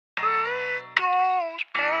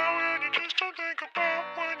about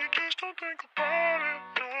when you just don't think about it.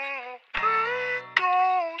 No. Pain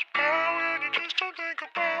goes by when you just don't think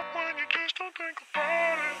about when you just don't think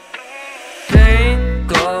about it. No. Pain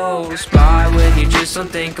goes by when you just don't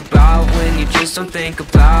think about when you just don't think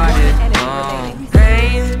about it.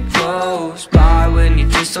 Pain goes by when you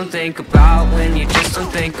just don't think about when you just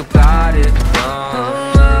don't think about it.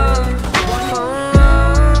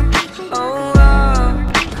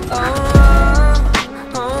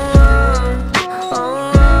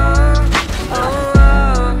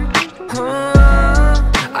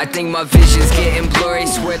 I think my vision's getting blurry,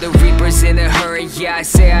 swear the reaper's in a hurry. Yeah, I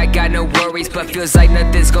say I got no worries, but feels like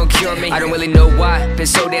nothing's gonna cure me. I don't really know why, been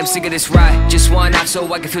so damn sick of this ride. Just one off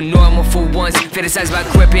so I can feel normal for once. Fantasize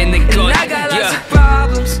about gripping the gun. And I got lots of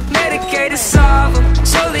problems, medicated, solve them.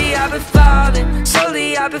 Slowly I've been falling,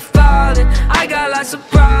 slowly I've been falling. I got lots of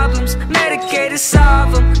problems, medicated,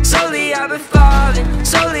 solve them. Slowly I've been falling,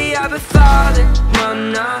 slowly I've been falling. No,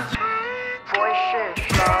 no.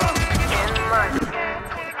 Voices loud in my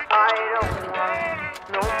head. I don't want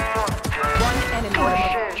no more pain.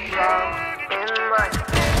 Voices loud in my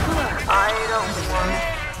head. I don't want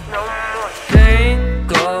no more Pain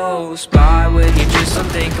goes by when you just don't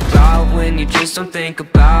think about when you just don't think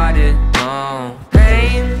about it. No.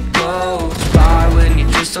 Pain goes by when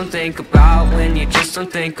you just don't think about when you just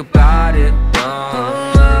don't think about it. No.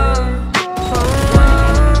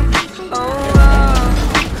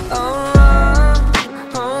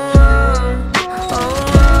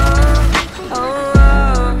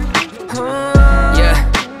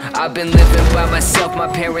 I've been living by myself, my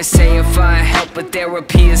parents saying find help, but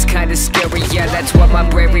therapy is kinda scary, yeah, that's what my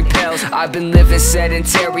brain repels. I've been living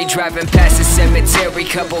sedentary, driving past the cemetery,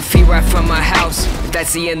 couple feet right from my house. If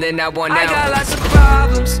that's the end, then I want out. I got lots of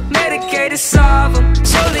problems, medicated, solve them.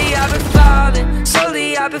 Slowly I've been falling,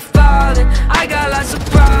 slowly I've been falling. I got lots of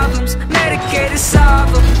problems, medicated,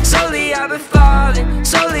 solve them. Slowly I've been falling,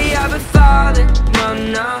 slowly I've been falling. No,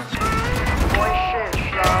 no.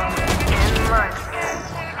 voices loud in my head.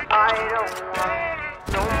 I don't want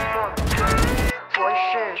no more pain.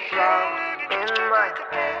 Voices loud in my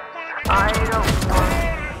head. I don't want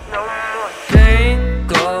no more Pain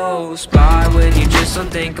goes by when you just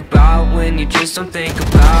don't think about when you just don't think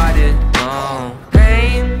about it. No.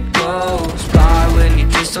 Pain goes by when you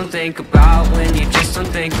just don't think about when you just don't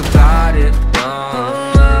think about it.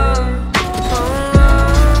 No.